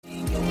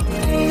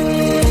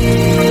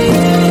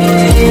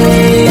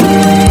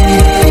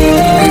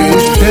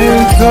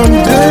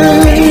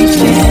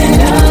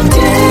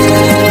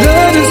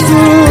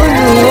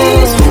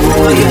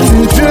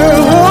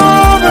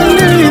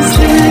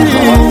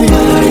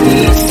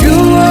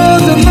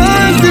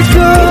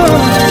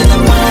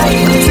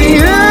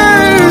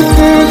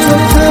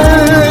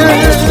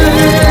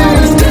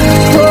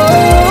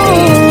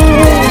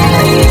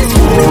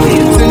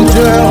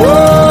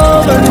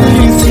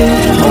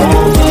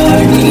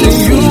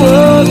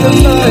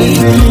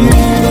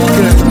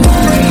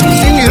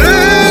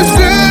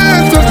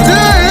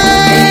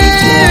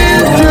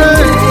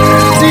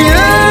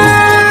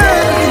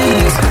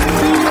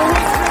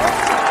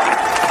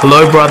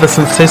Hello, brothers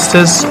and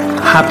sisters.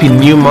 Happy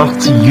new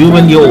month to you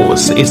and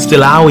yours. It's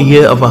still our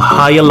year of a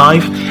higher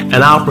life and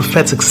our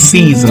prophetic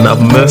season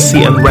of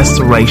mercy and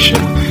restoration.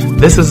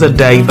 This is a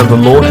day that the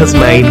Lord has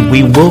made.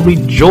 We will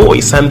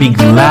rejoice and be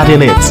glad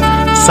in it.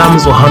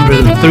 Psalms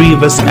 103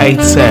 verse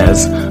 8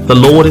 says, "The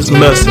Lord is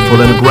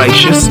merciful and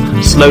gracious,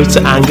 slow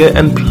to anger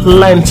and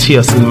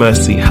plenteous in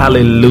mercy."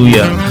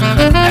 Hallelujah.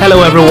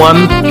 Hello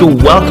everyone, you're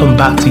welcome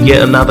back to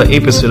yet another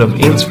episode of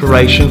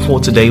Inspiration for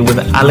Today with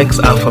Alex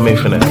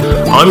Afamifene.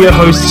 I'm your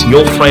host,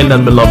 your friend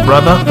and beloved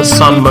brother, the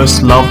son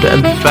most loved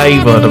and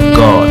favored of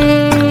God.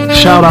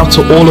 Shout out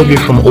to all of you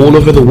from all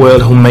over the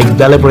world who make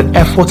deliberate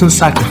effort and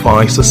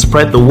sacrifice to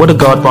spread the word of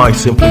God by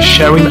simply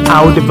sharing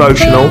our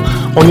devotional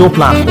on your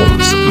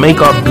platforms. May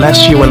God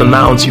bless you and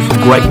announce you for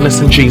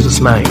greatness in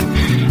Jesus' name.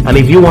 And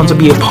if you want to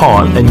be a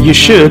part, and you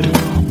should,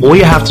 all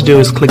you have to do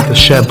is click the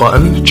share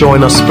button,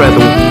 join us spread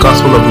the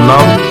gospel of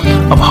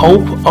love, of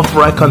hope, of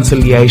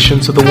reconciliation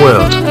to the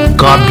world.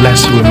 God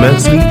bless you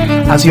immensely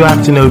as you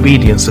act in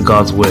obedience to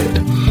God's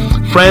word.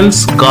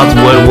 Friends, God's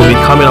word will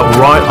be coming up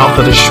right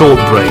after the short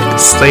break.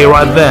 Stay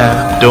right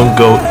there, don't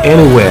go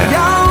anywhere.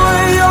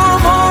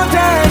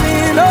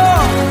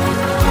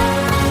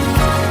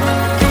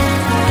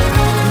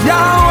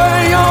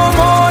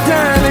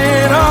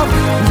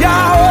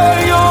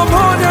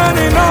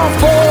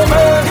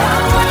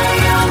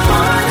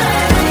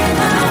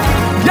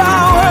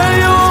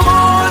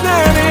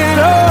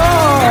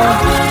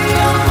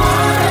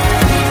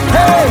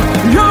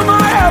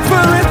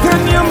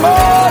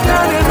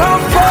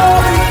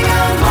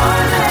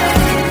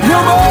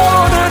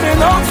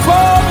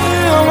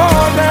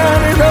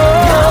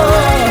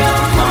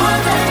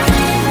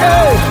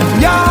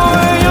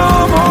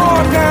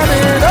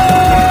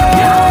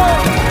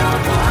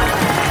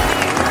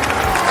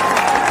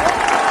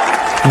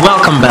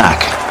 Welcome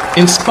back.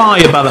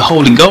 Inspired by the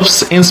Holy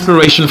Ghost,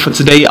 Inspiration for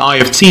Today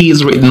IFT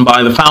is written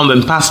by the founder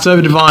and pastor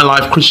of Divine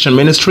Life Christian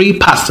Ministry,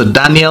 Pastor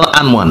Daniel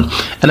Anwan,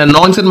 an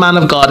anointed man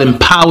of God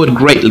empowered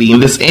greatly in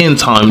this end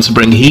time to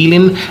bring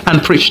healing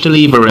and preach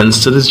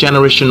deliverance to this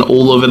generation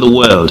all over the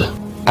world.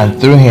 And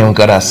through him,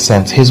 God has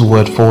sent his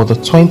word for the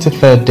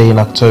 23rd day in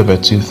October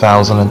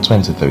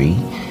 2023.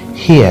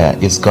 Here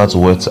is God's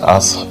word to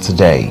us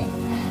today.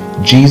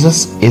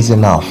 Jesus is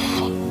enough.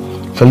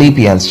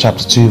 Philippians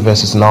chapter 2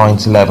 verses 9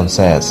 to 11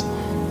 says,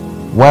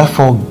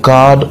 "Wherefore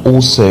God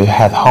also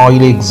hath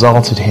highly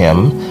exalted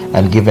him,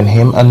 and given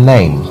him a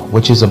name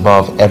which is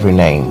above every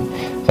name,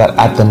 that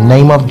at the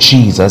name of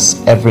Jesus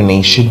every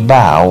knee should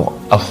bow,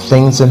 of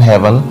things in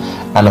heaven,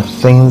 and of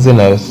things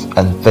in earth,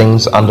 and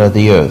things under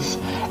the earth,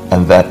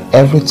 and that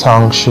every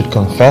tongue should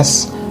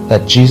confess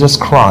that Jesus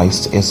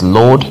Christ is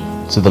Lord,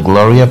 to the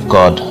glory of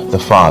God the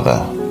Father."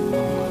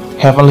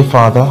 Heavenly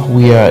Father,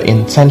 we are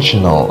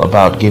intentional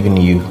about giving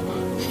you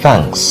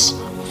thanks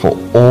for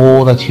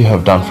all that you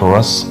have done for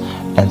us,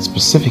 and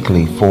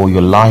specifically for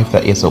your life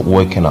that is at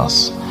work in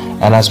us.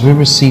 And as we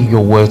receive your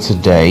word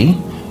today,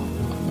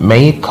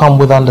 may it come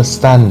with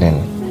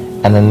understanding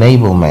and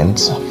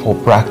enablement for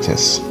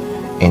practice.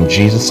 In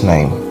Jesus'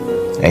 name,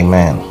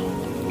 amen.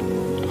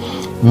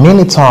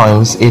 Many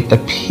times it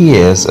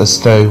appears as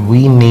though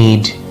we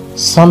need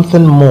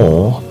something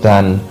more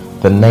than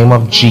the name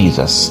of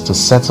Jesus to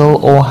settle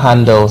or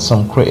handle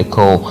some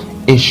critical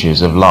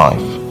issues of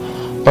life.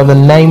 But the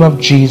name of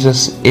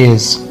Jesus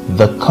is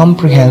the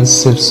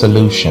comprehensive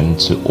solution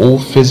to all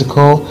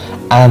physical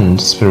and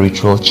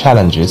spiritual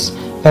challenges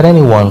that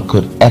anyone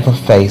could ever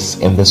face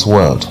in this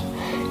world.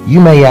 You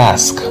may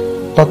ask,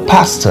 but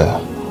Pastor,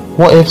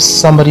 what if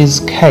somebody's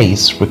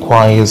case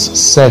requires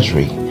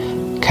surgery?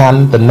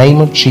 Can the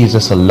name of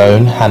Jesus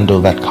alone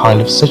handle that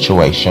kind of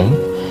situation?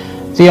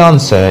 The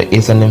answer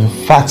is an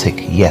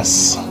emphatic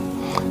yes.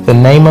 The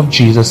name of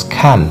Jesus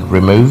can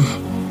remove,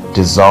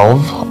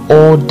 dissolve,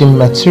 or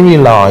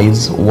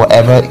dematerialize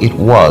whatever it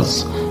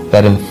was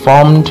that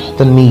informed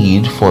the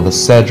need for the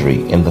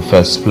surgery in the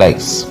first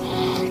place.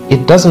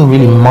 It doesn't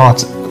really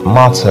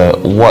matter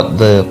what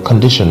the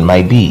condition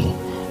may be.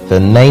 The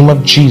name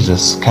of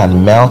Jesus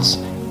can melt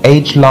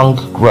age-long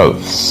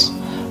growths,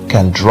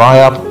 can dry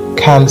up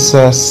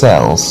cancer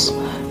cells,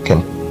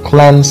 can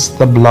cleanse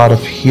the blood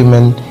of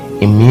human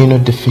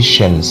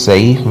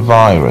immunodeficiency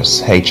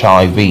virus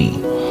HIV,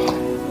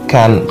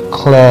 can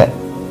clear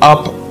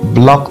up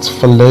blocked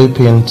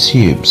fallopian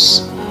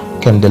tubes,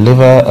 can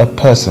deliver a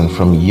person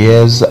from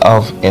years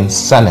of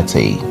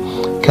insanity,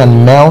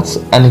 can melt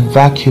and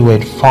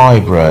evacuate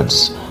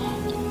fibroids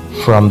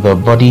from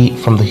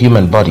the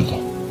human body,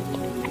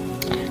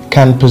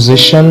 can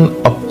position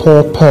a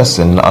poor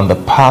person on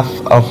the path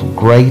of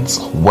great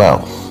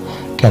wealth,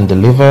 can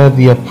deliver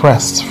the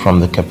oppressed from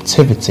the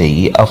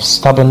captivity of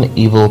stubborn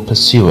evil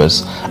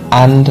pursuers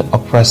and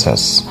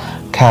oppressors,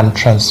 can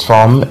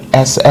transform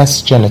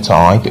SS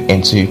genotype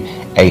into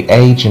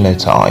AA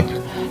genotype,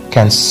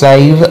 can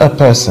save a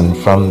person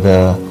from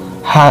the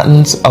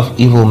hands of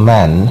evil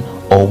men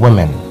or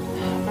women,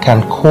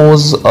 can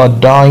cause a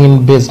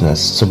dying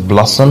business to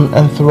blossom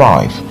and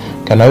thrive,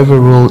 can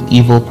overrule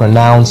evil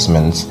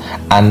pronouncements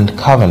and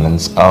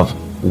covenants of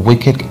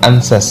wicked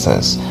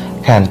ancestors,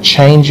 can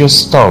change your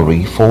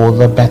story for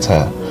the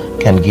better,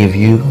 can give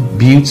you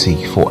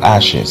beauty for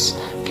ashes,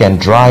 can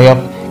dry up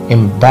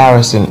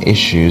embarrassing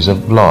issues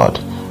of blood,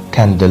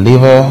 can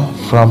deliver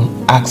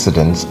from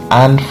accidents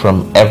and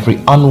from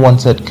every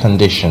unwanted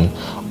condition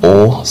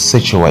or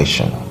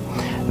situation.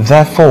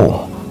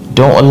 Therefore,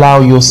 don't allow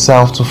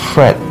yourself to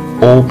fret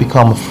or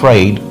become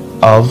afraid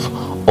of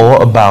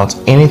or about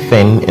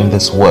anything in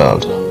this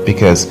world,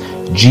 because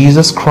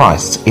Jesus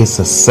Christ is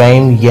the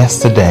same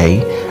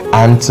yesterday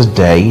and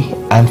today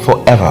and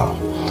forever.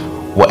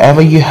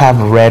 Whatever you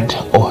have read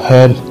or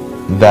heard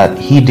that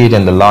he did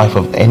in the life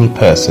of any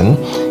person,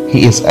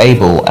 he is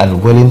able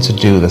and willing to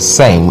do the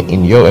same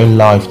in your own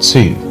life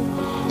too,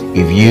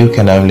 if you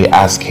can only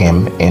ask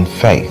him in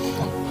faith.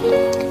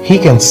 He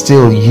can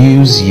still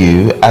use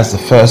you as the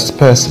first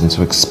person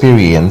to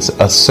experience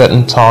a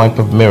certain type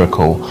of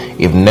miracle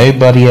if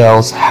nobody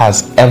else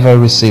has ever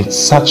received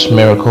such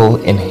miracle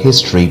in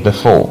history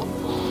before.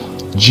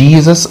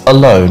 Jesus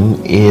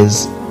alone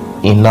is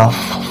enough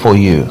for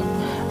you,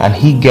 and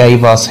he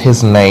gave us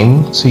his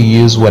name to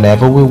use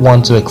whenever we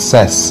want to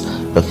access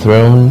the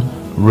throne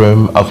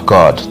room of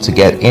God to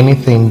get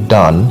anything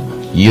done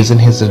using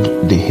his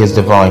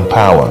divine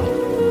power.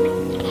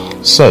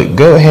 So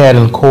go ahead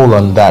and call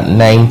on that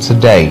name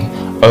today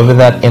over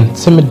that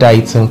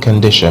intimidating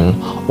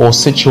condition or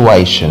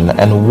situation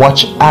and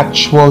watch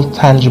actual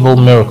tangible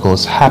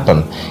miracles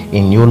happen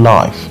in your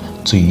life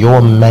to your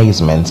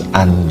amazement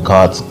and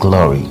God's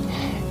glory.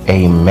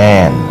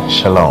 Amen.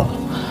 Shalom.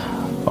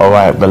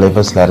 Alright,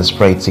 believers, let us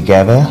pray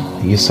together.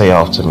 You say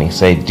after me,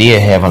 say, Dear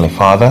Heavenly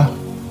Father,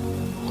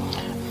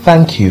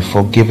 thank you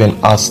for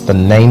giving us the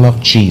name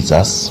of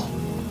Jesus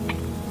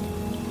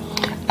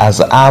as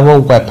our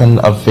weapon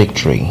of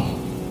victory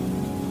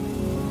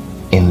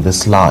in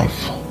this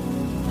life.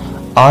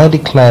 I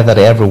declare that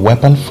every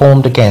weapon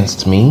formed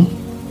against me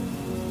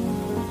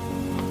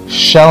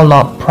shall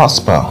not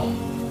prosper,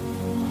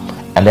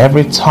 and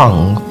every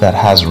tongue that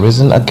has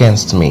risen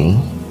against me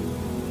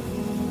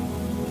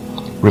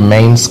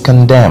remains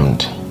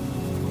condemned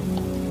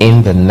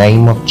in the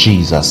name of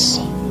Jesus.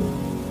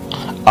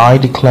 I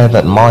declare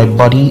that my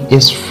body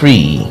is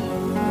free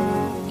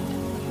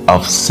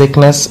of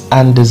sickness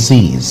and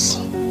disease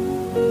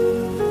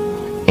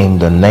in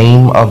the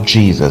name of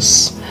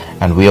Jesus.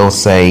 And we all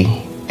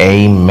say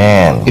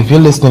amen. If you're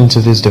listening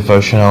to this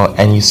devotional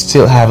and you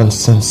still haven't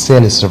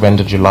sincerely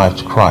surrendered your life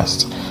to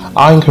Christ,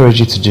 I encourage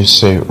you to do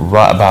so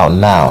right about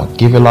now.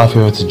 Give your life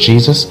over to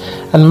Jesus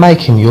and make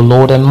him your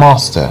Lord and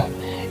Master.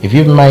 If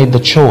you've made the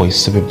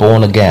choice to be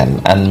born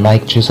again and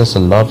make Jesus the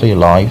Lord of your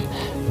life,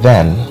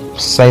 then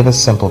say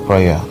this simple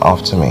prayer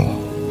after me.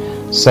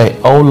 Say,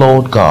 O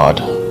Lord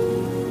God,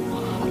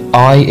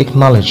 I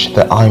acknowledge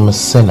that I'm a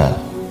sinner.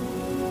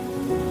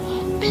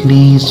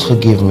 Please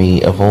forgive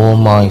me of all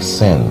my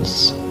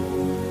sins.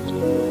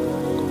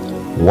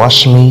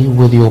 Wash me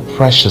with your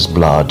precious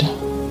blood.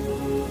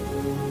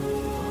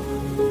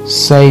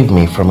 Save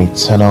me from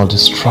eternal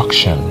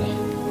destruction.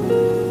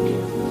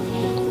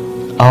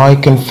 I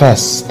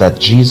confess that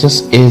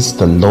Jesus is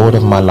the Lord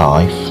of my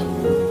life,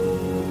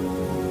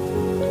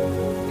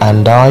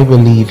 and I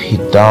believe he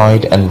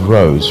died and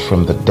rose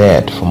from the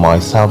dead for my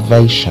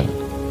salvation.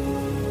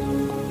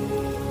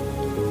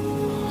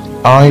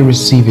 I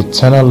receive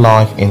eternal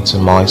life into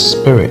my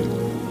spirit.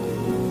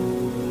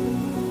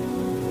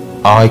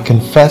 I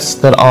confess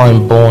that I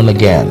am born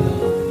again.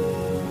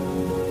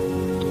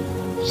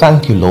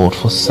 Thank you, Lord,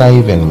 for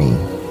saving me.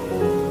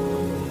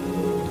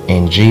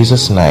 In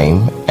Jesus'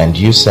 name, and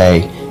you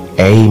say,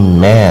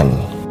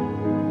 Amen.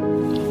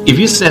 If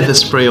you said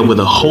this prayer with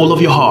the whole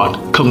of your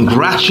heart,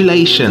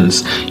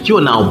 congratulations, you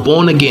are now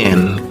born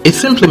again. It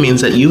simply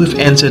means that you have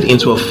entered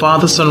into a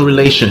father-son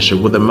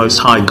relationship with the Most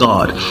High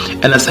God.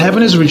 And as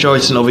heaven is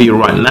rejoicing over you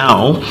right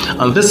now,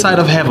 on this side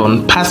of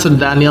heaven, Pastor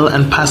Daniel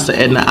and Pastor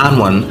Edna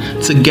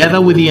Anwan,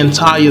 together with the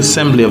entire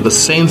assembly of the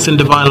Saints in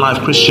Divine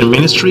Life Christian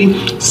Ministry,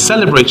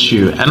 celebrate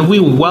you, and we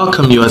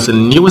welcome you as the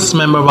newest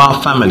member of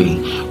our family.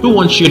 We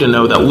want you to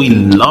know that we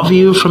love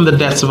you from the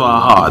depths of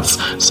our hearts.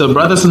 So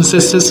brothers and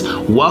sisters,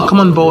 welcome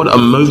on board a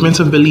movement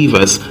of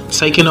believers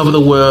taking over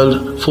the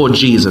world for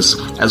Jesus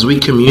as we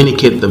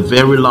communicate the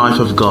very life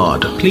of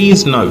God.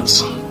 Please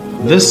note,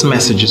 this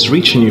message is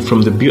reaching you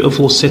from the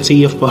beautiful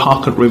city of Port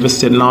Harcourt, Rivers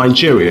State,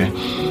 Nigeria.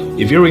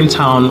 If you're in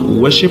town,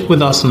 worship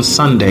with us on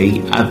Sunday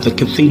at the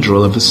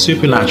Cathedral of the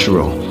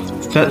Supernatural,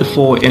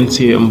 34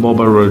 NT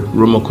Mboba Road,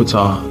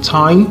 Rumokuta.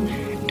 Time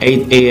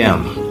 8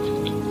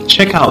 a.m.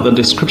 Check out the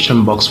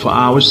description box for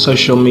our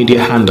social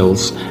media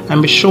handles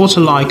and be sure to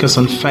like us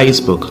on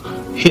Facebook.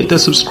 Hit the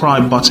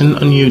subscribe button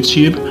on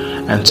YouTube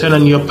and turn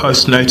on your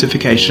post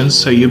notifications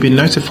so you'll be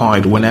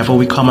notified whenever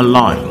we come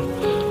online.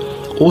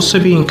 Also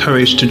be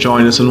encouraged to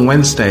join us on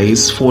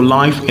Wednesdays for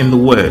Life in the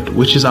Word,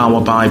 which is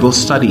our Bible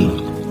study.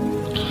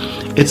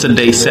 It's a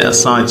day set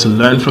aside to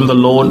learn from the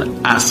Lord,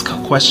 ask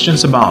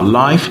questions about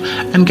life,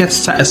 and get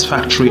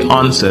satisfactory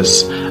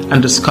answers,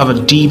 and discover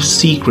deep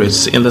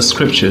secrets in the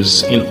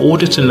scriptures in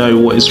order to know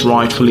what is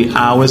rightfully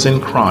ours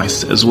in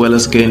Christ, as well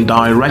as gain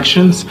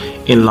directions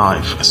in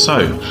life.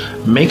 So,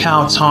 make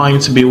our time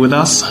to be with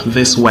us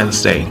this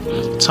Wednesday.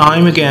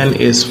 Time again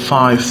is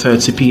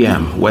 5:30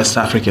 p.m. West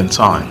African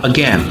time.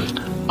 Again,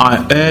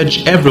 I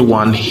urge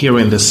everyone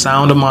hearing the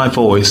sound of my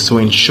voice to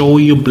ensure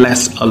you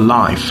bless a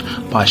life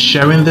by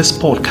sharing this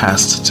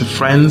podcast to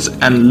friends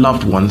and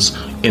loved ones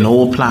in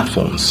all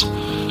platforms.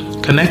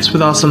 Connect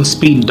with us on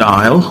speed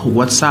dial,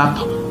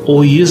 WhatsApp,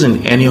 or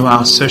using any of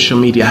our social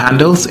media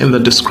handles in the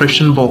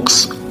description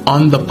box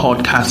on the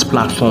podcast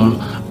platform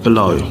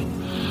below.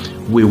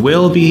 We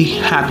will be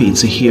happy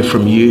to hear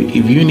from you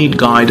if you need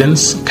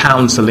guidance,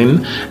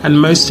 counseling, and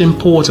most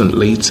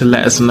importantly, to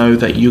let us know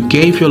that you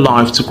gave your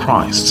life to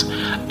Christ.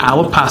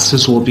 Our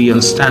pastors will be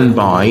on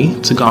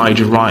standby to guide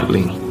you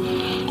rightly.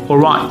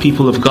 Alright,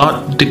 people of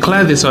God,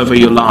 declare this over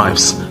your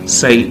lives.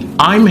 Say,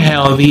 I'm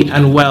healthy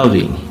and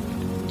wealthy.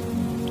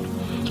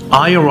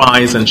 I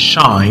arise and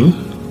shine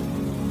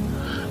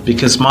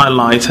because my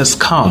light has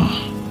come.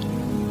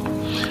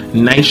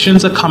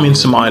 Nations are coming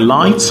to my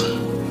light,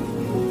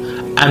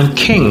 and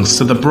kings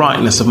to the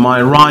brightness of my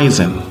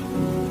rising.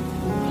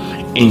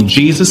 In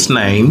Jesus'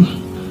 name,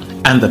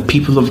 and the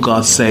people of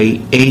God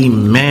say,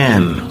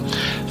 Amen.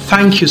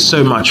 Thank you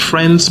so much,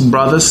 friends,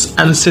 brothers,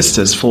 and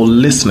sisters, for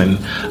listening,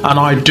 and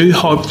I do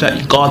hope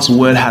that God's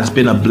word has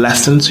been a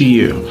blessing to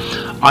you.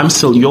 I'm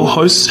still your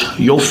host,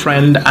 your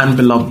friend, and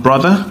beloved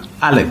brother,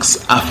 Alex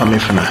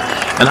Afamifuna,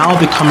 and I'll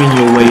be coming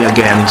your way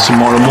again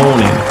tomorrow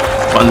morning.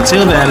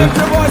 Until then,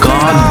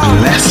 God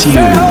bless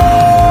you.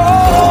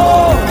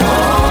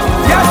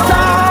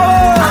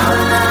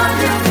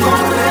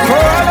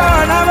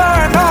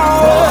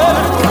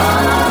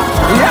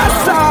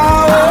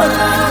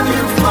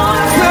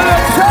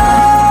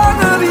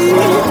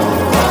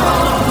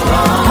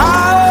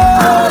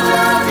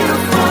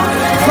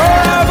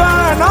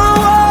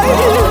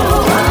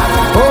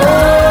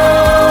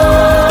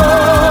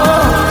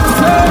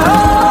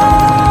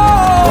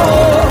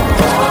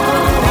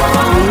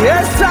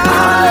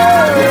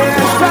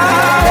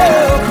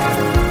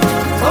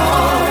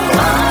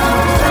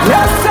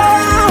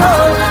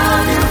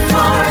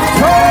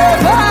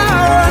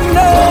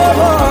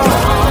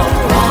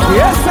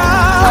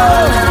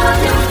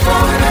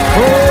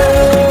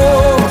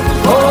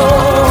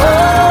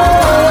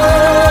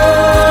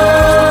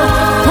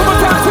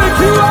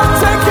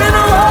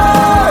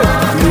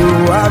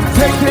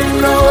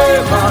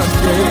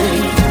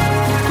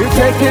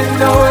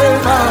 Taking away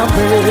my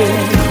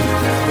pain.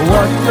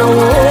 What the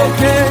world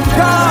can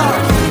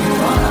come.